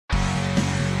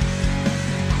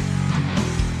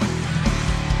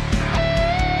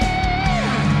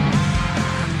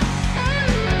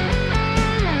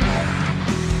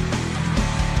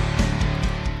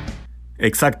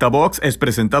Exacta Box es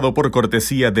presentado por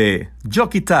cortesía de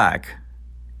Jockey Tag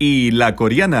y La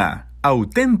Coreana,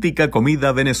 auténtica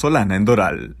comida venezolana en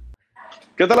Doral.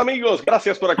 ¿Qué tal, amigos?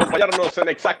 Gracias por acompañarnos en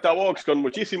Exacta Box. Con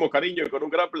muchísimo cariño y con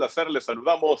un gran placer les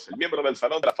saludamos el miembro del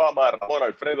Salón de la Fama, Ramón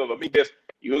Alfredo Domínguez,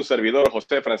 y un servidor,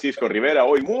 José Francisco Rivera.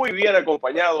 Hoy muy bien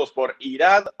acompañados por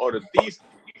Irad Ortiz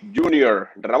Jr.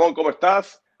 Ramón, ¿cómo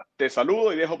estás? Te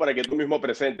saludo y dejo para que tú mismo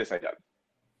presentes a Irad.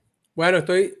 Bueno,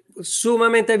 estoy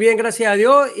sumamente bien, gracias a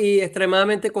Dios, y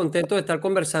extremadamente contento de estar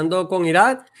conversando con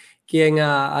Irad, quien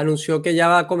anunció que ya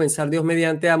va a comenzar, Dios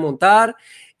mediante, a montar.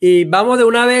 Y vamos de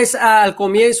una vez al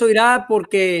comienzo, Irad,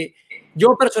 porque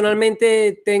yo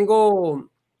personalmente tengo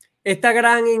esta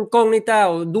gran incógnita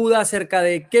o duda acerca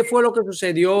de qué fue lo que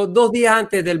sucedió 2 días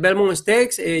antes del Belmont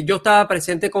Stakes. Yo estaba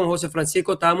presente con José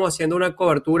Francisco, estábamos haciendo una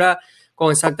cobertura con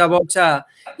Exacta Boxa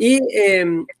y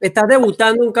estás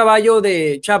debutando un caballo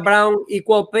de Chad Brown,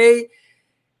 Equal Pay.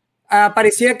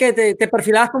 Parecía que te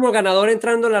perfilabas como ganador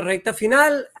entrando en la recta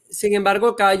final. Sin embargo,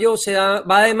 el caballo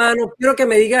va de mano. Quiero que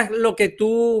me digas lo que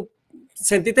tú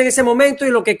sentiste en ese momento y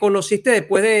lo que conociste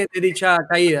después de dicha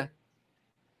caída.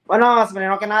 Bueno,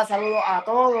 primero que nada, saludo a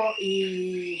todos.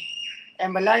 Y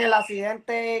en verdad, en el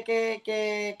accidente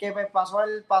que me pasó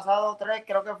el pasado 3,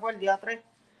 creo que fue el día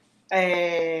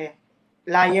 3,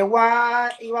 la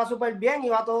yegua iba súper bien,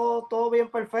 iba todo bien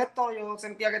perfecto. Yo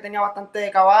sentía que tenía bastante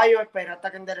caballo, esperé hasta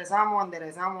que enderezamos,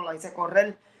 la hice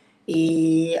correr.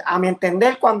 Y a mi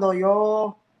entender, cuando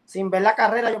yo, sin ver la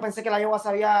carrera, yo pensé que la yegua se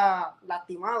había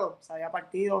lastimado, se había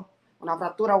partido una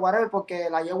fractura o whatever, porque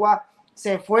la yegua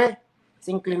se fue,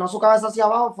 se inclinó su cabeza hacia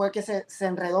abajo, fue que se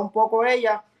enredó un poco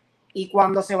ella, y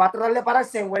cuando se va a tratar de parar,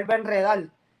 se vuelve a enredar.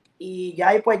 Y ya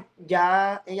ahí pues,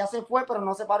 ya ella se fue, pero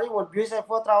no se paró y volvió y se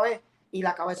fue otra vez. Y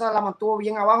la cabeza la mantuvo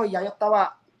bien abajo y ya yo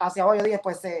estaba hacia abajo. Yo dije,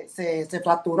 pues se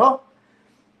fracturó.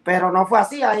 Pero no fue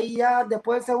así. Ahí ya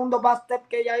después del segundo back step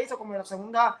que ella hizo, como la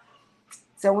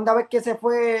segunda vez que se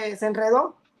fue, se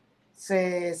enredó,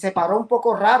 se paró un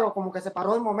poco raro, como que se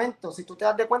paró de momento, si tú te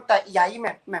das de cuenta, y ahí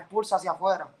me expulsa hacia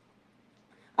afuera,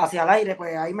 hacia el aire.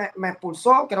 Pues ahí me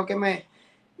expulsó. Creo que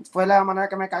fue la manera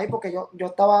que me caí, porque yo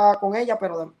estaba con ella,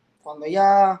 pero cuando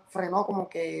ella frenó como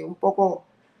que un poco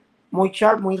muy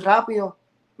sharp, muy rápido,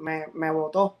 me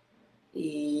botó.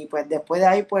 Y pues después de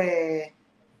ahí, pues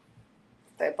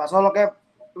pasó lo que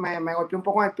me golpeé un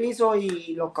poco en el piso,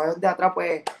 y los caballos de atrás,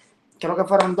 pues creo que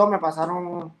fueron 2, me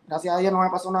pasaron, gracias a Dios no me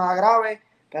pasó nada grave,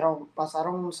 pero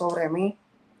pasaron sobre mí.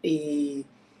 Y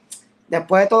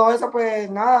después de todo eso, pues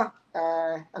nada,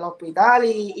 al hospital,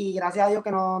 y gracias a Dios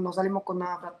que no salimos con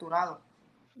nada fracturado.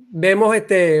 Vemos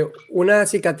una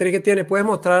cicatriz que tienes. ¿Puedes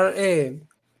mostrar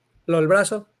lo del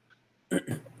brazo?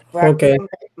 Fue aquí,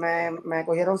 me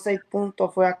cogieron 6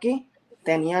 puntos, fue aquí.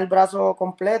 Tenía el brazo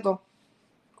completo,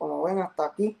 como ven, hasta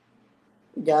aquí.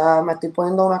 Ya me estoy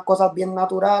poniendo unas cosas bien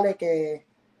naturales que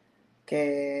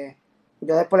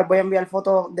yo después les voy a enviar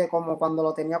fotos de como cuando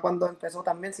lo tenía cuando empezó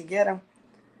también, si quieren.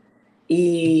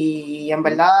 Y en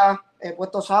verdad he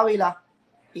puesto sábila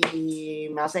y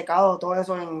me ha secado todo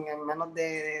eso en menos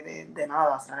de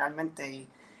nada, realmente.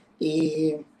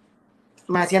 Y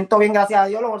me siento bien, gracias a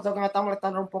Dios. Lo único que me está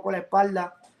molestando un poco la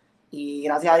espalda, y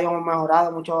gracias a Dios hemos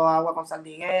mejorado mucho. Agua con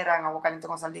saldiguera, en agua caliente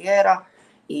con saldiguera.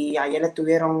 Y ayer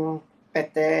estuvieron,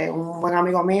 un buen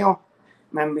amigo mío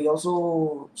me envió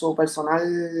su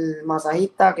personal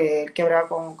masajista, que él brega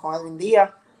con Edwin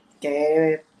Díaz,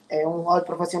 que es un jugador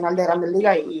profesional de Grandes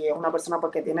Ligas, y es una persona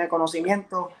porque tiene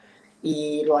conocimiento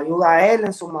y lo ayuda a él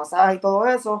en sus masajes y todo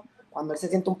eso, cuando él se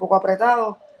siente un poco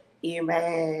apretado. Y él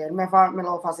me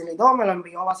lo facilitó, me lo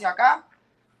envió hacia acá,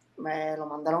 me lo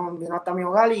mandaron, vino hasta mi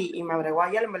hogar, y me bregó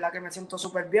ayer. En verdad que me siento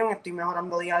súper bien, estoy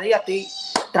mejorando día a día, estoy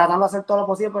tratando de hacer todo lo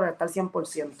posible para estar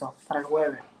 100% para el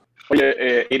jueves.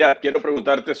 Oye, Ira, quiero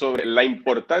preguntarte sobre la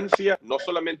importancia no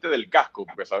solamente del casco,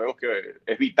 porque sabemos que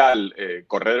es vital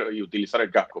correr y utilizar el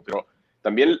casco, pero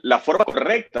también la forma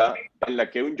correcta en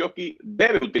la que un jockey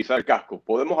debe utilizar el casco.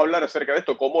 ¿Podemos hablar acerca de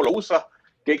esto? ¿Cómo lo usas?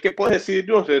 ¿Qué puedes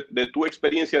decirnos de tu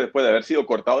experiencia después de haber sido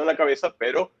cortado en la cabeza,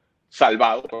 pero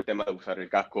salvado por el tema de usar el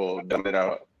casco de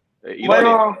manera idónea?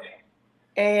 Bueno,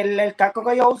 el casco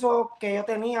que yo uso, que yo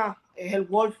tenía, es el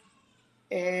Wolf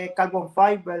Carbon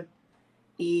Fiber,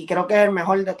 y creo que es el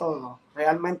mejor de todos.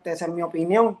 Realmente esa es mi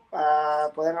opinión.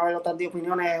 Pueden haber otras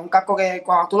opiniones. Es un casco que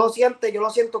cuando tú lo sientes, yo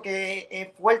lo siento que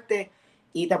es fuerte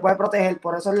y te puede proteger.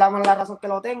 Por eso es la razón que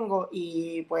lo tengo.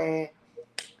 Y pues,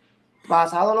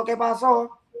 basado en lo que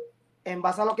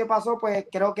pasó, pues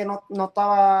creo que no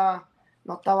estaba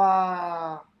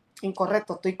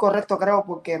incorrecto. Estoy correcto, creo,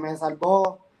 porque me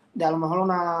salvó de a lo mejor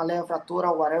una leve fractura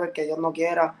o whatever, que Dios no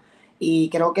quiera.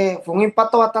 y creo que fue un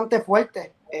impacto bastante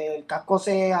fuerte. El casco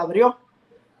se abrió,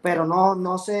 pero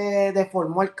no se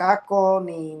deformó el casco,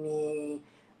 ni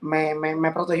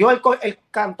me protegió. El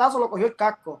cantazo lo cogió el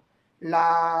casco.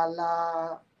 La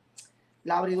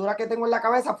abridura que tengo en la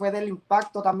cabeza fue del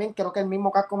impacto también, creo que el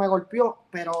mismo casco me golpeó,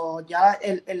 pero ya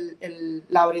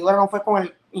la abridura no fue con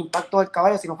el impacto del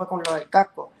caballo, sino fue con lo del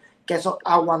casco, que eso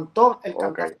aguantó el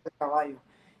cantazo del caballo.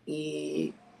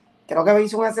 Y creo que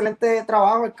hizo un excelente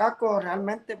trabajo el casco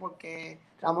realmente, porque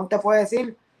Ramón te puede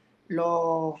decir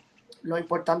lo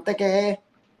importante que es,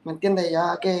 ¿me entiendes?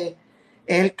 Ya que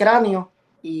es el cráneo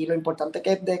y lo importante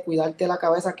que es de cuidarte la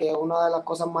cabeza, que es una de las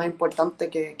cosas más importantes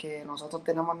que nosotros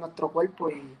tenemos en nuestro cuerpo,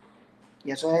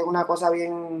 y eso es una cosa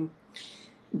bien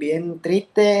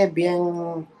triste,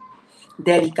 bien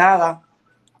delicada,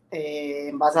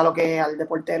 en base a lo que es al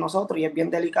deporte de nosotros, y es bien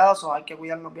delicado, so hay que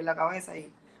cuidarnos bien la cabeza,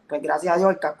 y pues gracias a Dios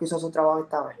el casco hizo su trabajo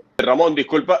esta vez. Ramón,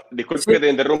 disculpa Sí. que te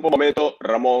interrumpa un momento,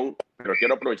 Ramón, pero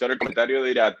quiero aprovechar el comentario de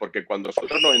Irad, porque cuando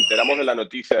nosotros nos enteramos de la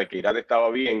noticia de que Irad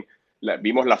estaba bien,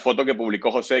 vimos la foto que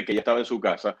publicó José, que ya estaba en su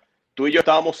casa, tú y yo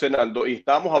estábamos cenando y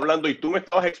estábamos hablando y tú me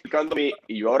estabas explicando a mí,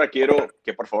 y yo ahora quiero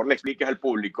que por favor le expliques al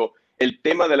público el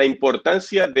tema de la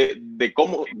importancia de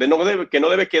cómo, que no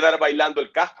debe quedar bailando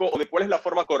el casco, o de cuál es la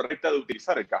forma correcta de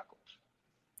utilizar el casco.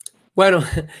 Bueno,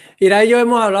 Ira y yo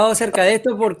hemos hablado acerca de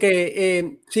esto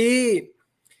porque sí,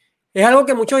 es algo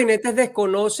que muchos jinetes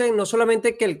desconocen, no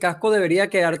solamente que el casco debería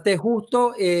quedarte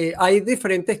justo, hay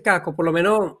diferentes cascos, por lo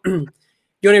menos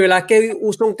Johnny Velázquez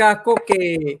usa un casco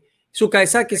que su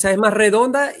cabeza quizás es más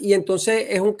redonda y entonces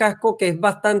es un casco que es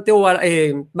bastante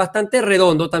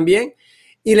redondo también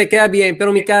y le queda bien,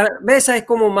 pero mi cabeza es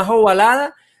como más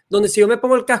ovalada, donde si yo me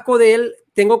pongo el casco de él,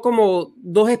 tengo como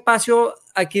dos espacios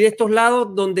aquí de estos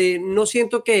lados donde no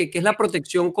siento que es la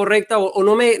protección correcta o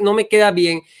no me queda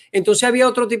bien. Entonces había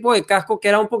otro tipo de casco que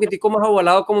era un poquitico más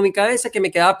ovalado como mi cabeza que me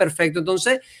quedaba perfecto.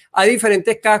 Entonces hay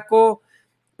diferentes cascos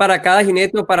para cada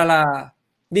jinete o para las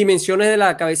dimensiones de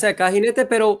la cabeza de cada jinete,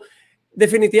 pero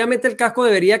definitivamente el casco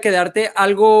debería quedarte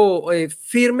algo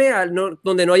firme,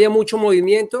 donde no haya mucho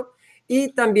movimiento.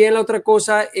 Y también la otra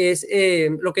cosa es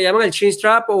lo que llaman el chin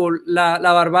strap o la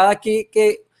barbada aquí,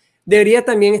 que debería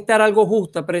también estar algo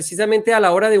justa, precisamente a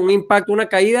la hora de un impacto, una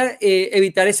caída,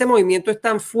 evitar ese movimiento es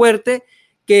tan fuerte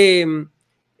que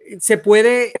se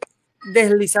puede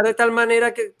deslizar de tal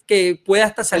manera que pueda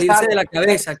hasta salirse de la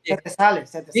cabeza. Se te sale.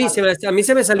 Sí, a mí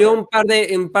se me salió un par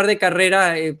de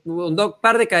carreras, un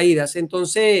par de caídas.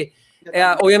 Entonces,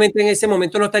 obviamente en ese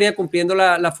momento no estaría cumpliendo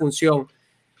la función.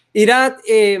 Irad,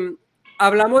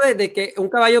 hablamos de que un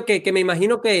caballo que me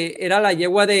imagino que era la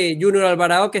yegua de Junior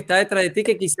Alvarado que está detrás de ti,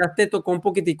 que quizás te tocó un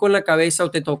poquitico en la cabeza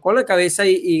o te tocó en la cabeza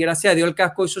y gracias a Dios el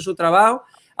casco hizo su trabajo.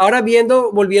 Ahora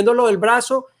volviéndolo del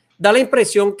brazo, da la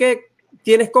impresión que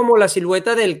tienes como la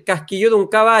silueta del casquillo de un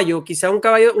caballo. Quizás un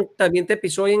caballo también te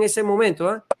pisó en ese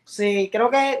momento, ¿eh? Sí, creo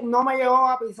que no me llegó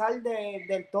a pisar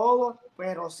del todo,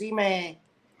 pero sí me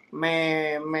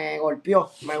golpeó,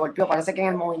 parece que en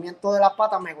el movimiento de las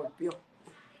patas me golpeó.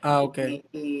 Ah, ok.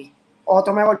 Y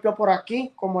otro me golpeó por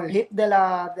aquí, como el hip de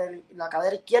la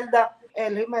cadera izquierda.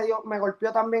 El hip me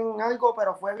golpeó también algo,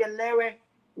 pero fue bien leve,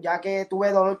 ya que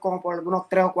tuve dolor como por algunos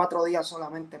 3 o 4 días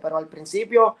solamente. Pero al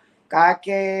principio, cada vez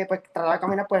que pues, trataba de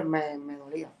caminar, pues me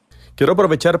dolía. Quiero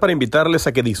aprovechar para invitarles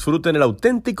a que disfruten el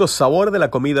auténtico sabor de la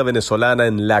comida venezolana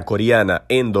en La Coreana,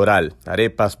 en Doral.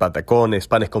 Arepas, patacones,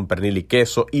 panes con pernil y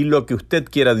queso y lo que usted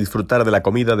quiera disfrutar de la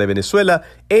comida de Venezuela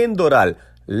en Doral.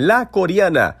 La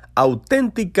Coreana,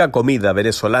 auténtica comida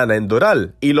venezolana en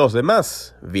Doral. Y los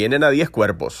demás vienen a 10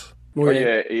 cuerpos. Muy bien.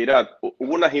 Oye, Irad,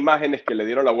 hubo unas imágenes que le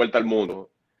dieron la vuelta al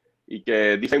mundo y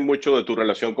que dicen mucho de tu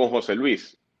relación con José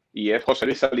Luis. Y es José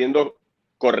Luis saliendo,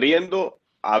 corriendo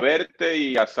a verte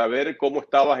y a saber cómo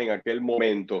estabas en aquel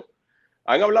momento.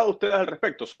 ¿Han hablado ustedes al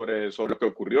respecto sobre lo que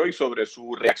ocurrió y sobre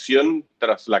su reacción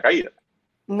tras la caída?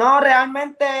 No,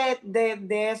 realmente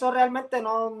de eso realmente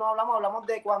no hablamos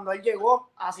de cuando él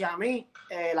llegó hacia mí,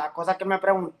 las cosas que me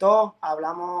preguntó,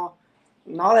 hablamos,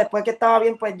 no, después que estaba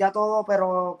bien, pues ya todo,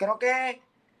 pero creo que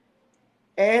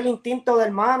es el instinto del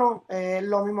hermano, es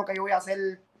lo mismo que yo voy a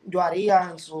hacer, yo haría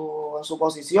en su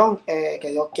posición, que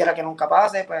Dios quiera que nunca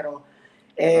pase, pero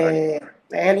es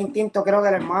el instinto, creo,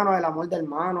 del hermano, el amor del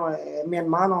hermano, es mi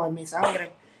hermano, es mi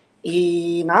sangre.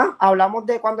 Y nada, hablamos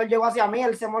de cuando él llegó hacia mí,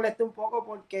 él se molestó un poco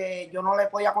porque yo no le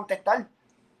podía contestar.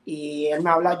 Y él me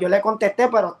hablaba, yo le contesté,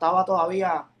 pero estaba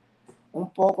todavía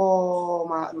un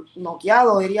poco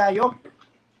noqueado, diría yo.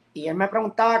 Y él me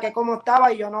preguntaba que cómo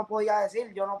estaba y yo no podía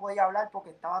decir, yo no podía hablar porque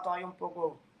estaba todavía un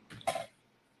poco,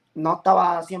 no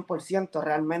estaba 100%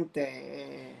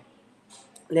 realmente.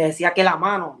 le decía que la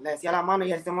mano, le decía la mano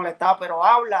y él se molestaba, pero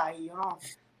habla, y yo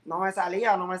no me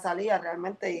salía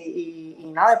realmente,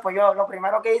 y nada, después yo lo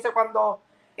primero que hice cuando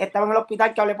estaba en el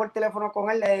hospital, que hablé por teléfono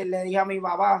con él, le dije a mi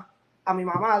mamá,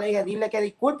 le dije, dile que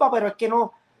disculpa, pero es que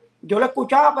no, yo lo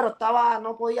escuchaba, pero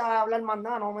no podía hablar más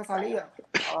nada, no me salía.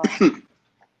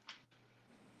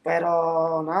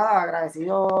 Pero nada,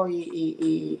 agradecido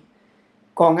y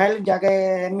con él, ya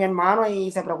que es mi hermano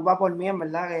y se preocupa por mí, en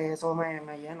verdad, que eso me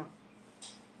llena.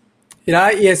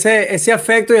 Mira, y ese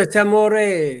afecto y ese amor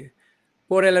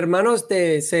por el hermano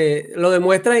se lo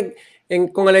demuestra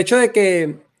con el hecho de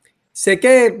que sé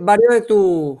que varios de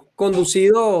tus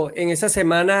conducidos en esa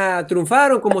semana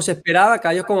triunfaron como se esperaba,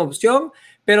 Callos como opción,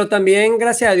 pero también,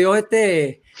 gracias a Dios,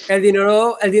 el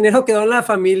dinero quedó en la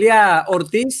familia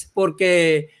Ortiz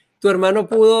porque tu hermano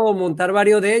pudo montar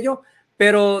varios de ellos.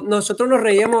 Pero nosotros nos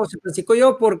reíamos, Francisco y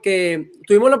yo, porque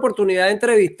tuvimos la oportunidad de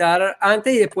entrevistar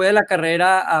antes y después de la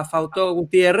carrera a Fausto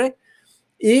Gutiérrez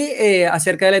y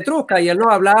acerca de la Etrusca, y él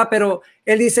nos hablaba, pero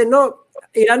él dice, no,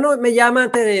 Irán no me llama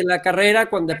antes de la carrera,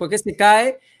 después que se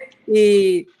cae,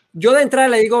 y yo de entrada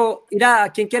le digo, Irán,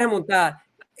 ¿a quién quieres montar?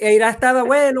 Irán estaba,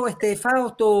 bueno,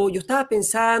 Fausto, yo estaba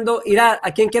pensando, Irán,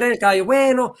 ¿a quién quiere el caballo?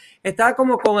 Bueno, estaba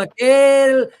como con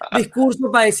aquel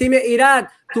discurso para decirme, Irán,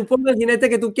 tú pones el jinete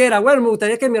que tú quieras, bueno, me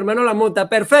gustaría que mi hermano la monta,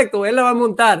 perfecto, él la va a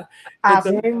montar. Así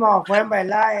Entonces, mismo fue, en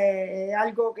verdad, es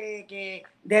algo que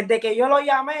desde que yo lo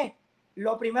llamé,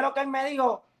 lo primero que él me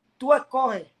dijo, tú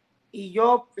escoges. Y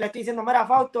yo le estoy diciendo, mira,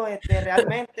 Fausto,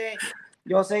 realmente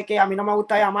yo sé que a mí no me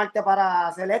gusta llamarte para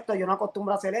hacer esto, yo no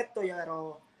acostumbro a hacer esto,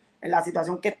 pero en la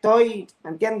situación que estoy,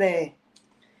 ¿me entiendes?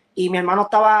 Y mi hermano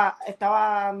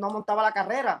no montaba la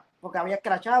carrera porque había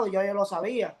escrachado, yo lo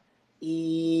sabía.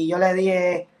 Y yo le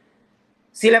dije,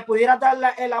 si le pudieras dar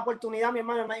la oportunidad, mi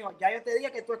hermano me dijo, ya yo te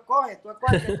dije que tú escoges,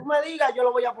 que tú me digas, yo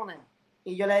lo voy a poner.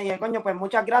 Y yo le dije, coño, pues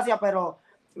muchas gracias, pero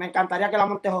me encantaría que la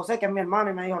monte José, que es mi hermano,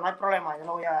 y me dijo, no hay problema, yo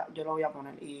lo voy a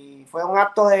poner. Y fue un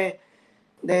acto de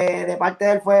parte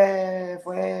de él,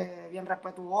 fue bien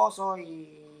respetuoso,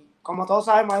 y como todos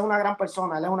sabemos, es una gran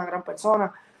persona, él es una gran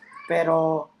persona,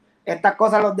 pero estas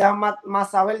cosas los dejan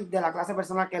más saber de la clase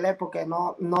personal que él es, porque él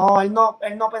no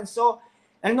pensó,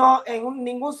 en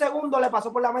ningún segundo le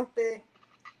pasó por la mente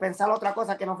pensar otra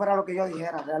cosa que no fuera lo que yo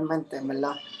dijera realmente, en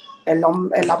verdad.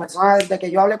 La persona, desde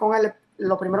que yo hablé con él,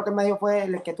 lo primero que me dijo fue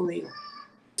el que tú digas.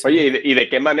 Oye, ¿y de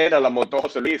qué manera la montó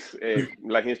José Luis?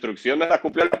 Las instrucciones las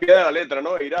cumplió al pie de la letra,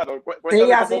 ¿no? Irá,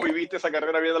 cuéntame cómo viviste esa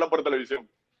carrera viéndola por televisión.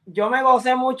 Yo me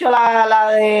gocé mucho la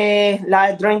de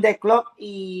Drain the Club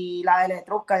y la de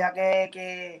Etrusca, ya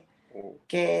que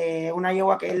una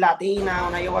yegua que es latina,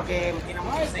 una yegua que tiene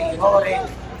muchos seguidores,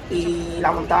 y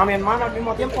la montaba mi hermano al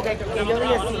mismo tiempo que yo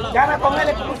dije, si gana con él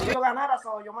es como si yo ganara,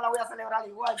 yo me la voy a celebrar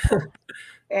igual.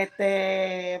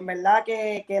 En verdad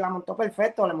que la montó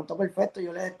perfecto,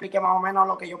 yo le expliqué más o menos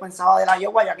lo que yo pensaba de la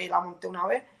yegua, ya que la monté una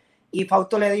vez, y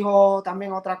Fausto le dijo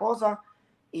también otra cosa,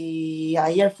 y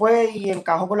ahí él fue y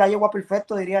encajó con la yegua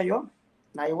perfecto, diría yo.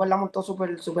 La yegua la montó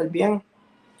súper bien.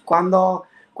 Cuando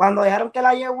dejaron que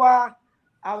la yegua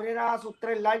abriera sus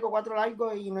 3 largos, 4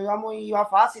 largos y no iba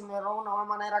fácil, no era una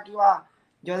manera que iba,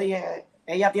 yo dije,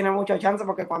 ella tiene mucho chance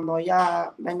porque cuando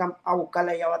ella venga a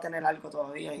buscarla ella va a tener algo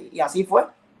todavía, y así fue.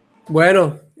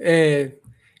 Bueno,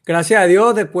 gracias a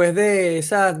Dios, después de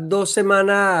esas 2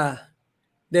 semanas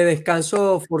de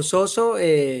descanso forzoso,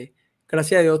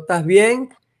 gracias a Dios estás bien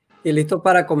y listo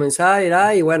para comenzar,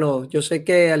 Ira. Y bueno, yo sé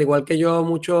que al igual que yo,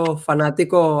 muchos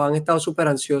fanáticos han estado súper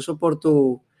ansiosos por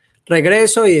tu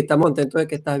regreso y estamos contentos de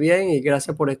que estás bien y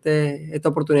gracias por esta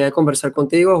oportunidad de conversar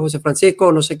contigo, José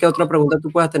Francisco. No sé qué otra pregunta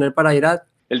tú puedas tener para Ira.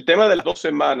 El tema de las 2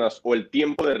 semanas o el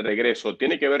tiempo de regreso,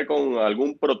 ¿tiene que ver con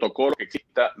algún protocolo que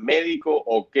exista médico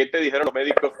o qué te dijeron los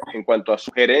médicos en cuanto a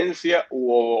sugerencia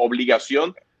u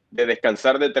obligación de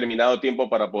descansar determinado tiempo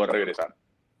para poder regresar?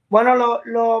 Bueno,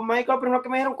 los médicos primero que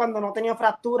me dijeron, cuando no tenía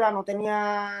fractura, no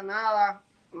tenía nada,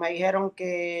 me dijeron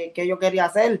que yo quería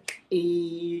hacer,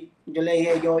 y yo le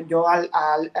dije,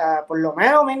 por lo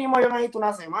menos mínimo yo necesito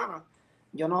una semana.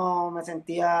 Yo no me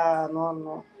sentía,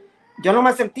 yo no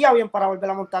me sentía bien para volver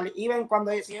a montar. Y ven,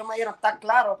 cuando si ellos me dijeron, está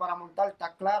claro para montar,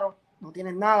 está claro, no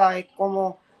tienes nada, es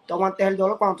como toma antes el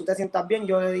dolor cuando tú te sientas bien.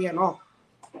 Yo le dije, no,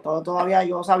 todavía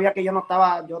yo sabía que yo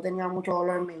tenía mucho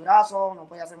dolor en mi brazo, no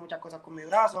podía hacer muchas cosas con mi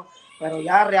brazo, pero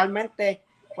ya realmente,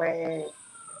 pues,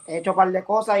 he hecho un par de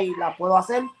cosas y las puedo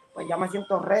hacer, pues ya me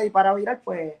siento ready para virar,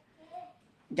 pues,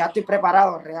 ya estoy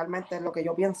preparado, realmente es lo que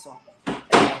yo pienso.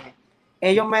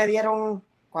 Ellos me dieron,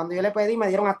 cuando yo le pedí, me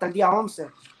dieron hasta el día 11.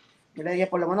 Yo le dije,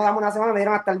 por lo menos dame una semana, me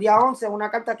dieron hasta el día 11,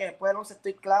 una carta que después del 11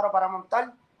 estoy claro para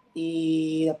montar,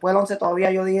 y después del 11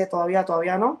 todavía yo dije, todavía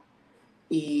no.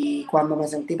 Y cuando me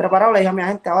sentí preparado, le dije a mi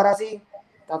agente, ahora sí,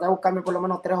 trata de buscarme por lo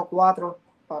menos 3 o 4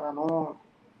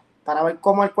 para ver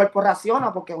cómo el cuerpo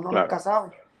reacciona, porque uno nunca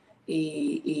sabe.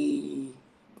 Y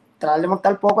tratar de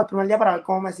montar poco el primer día para ver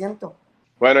cómo me siento.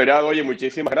 Bueno, Irad, oye,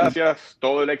 muchísimas gracias.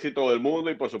 Todo el éxito del mundo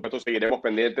y por supuesto seguiremos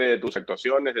pendientes de tus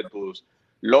actuaciones, de tus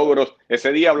logros.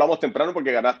 Ese día hablamos temprano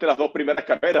porque ganaste las 2 primeras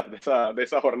carreras de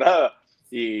esa jornada.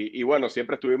 Y bueno,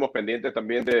 siempre estuvimos pendientes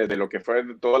también de lo que fue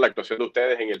toda la actuación de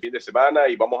ustedes en el fin de semana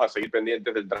y vamos a seguir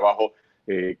pendientes del trabajo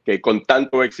que con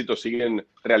tanto éxito siguen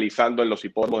realizando en los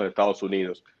hipódromos de Estados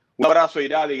Unidos. Un abrazo,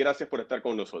 Irad, y gracias por estar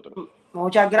con nosotros.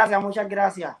 Muchas gracias, muchas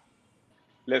gracias.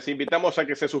 Les invitamos a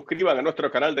que se suscriban a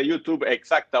nuestro canal de YouTube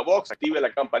Exactabox, active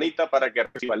la campanita para que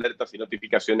reciba alertas y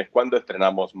notificaciones cuando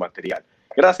estrenamos material.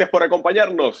 Gracias por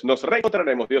acompañarnos. Nos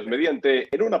reencontraremos, Dios mediante,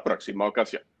 en una próxima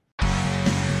ocasión.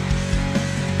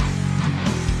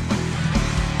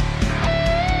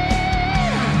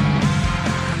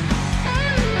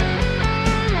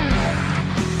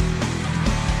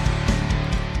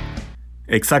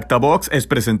 Exactabox es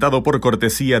presentado por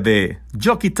cortesía de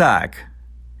Jockey Tag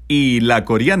y La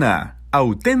Coreana,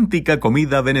 auténtica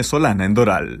comida venezolana en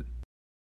Doral.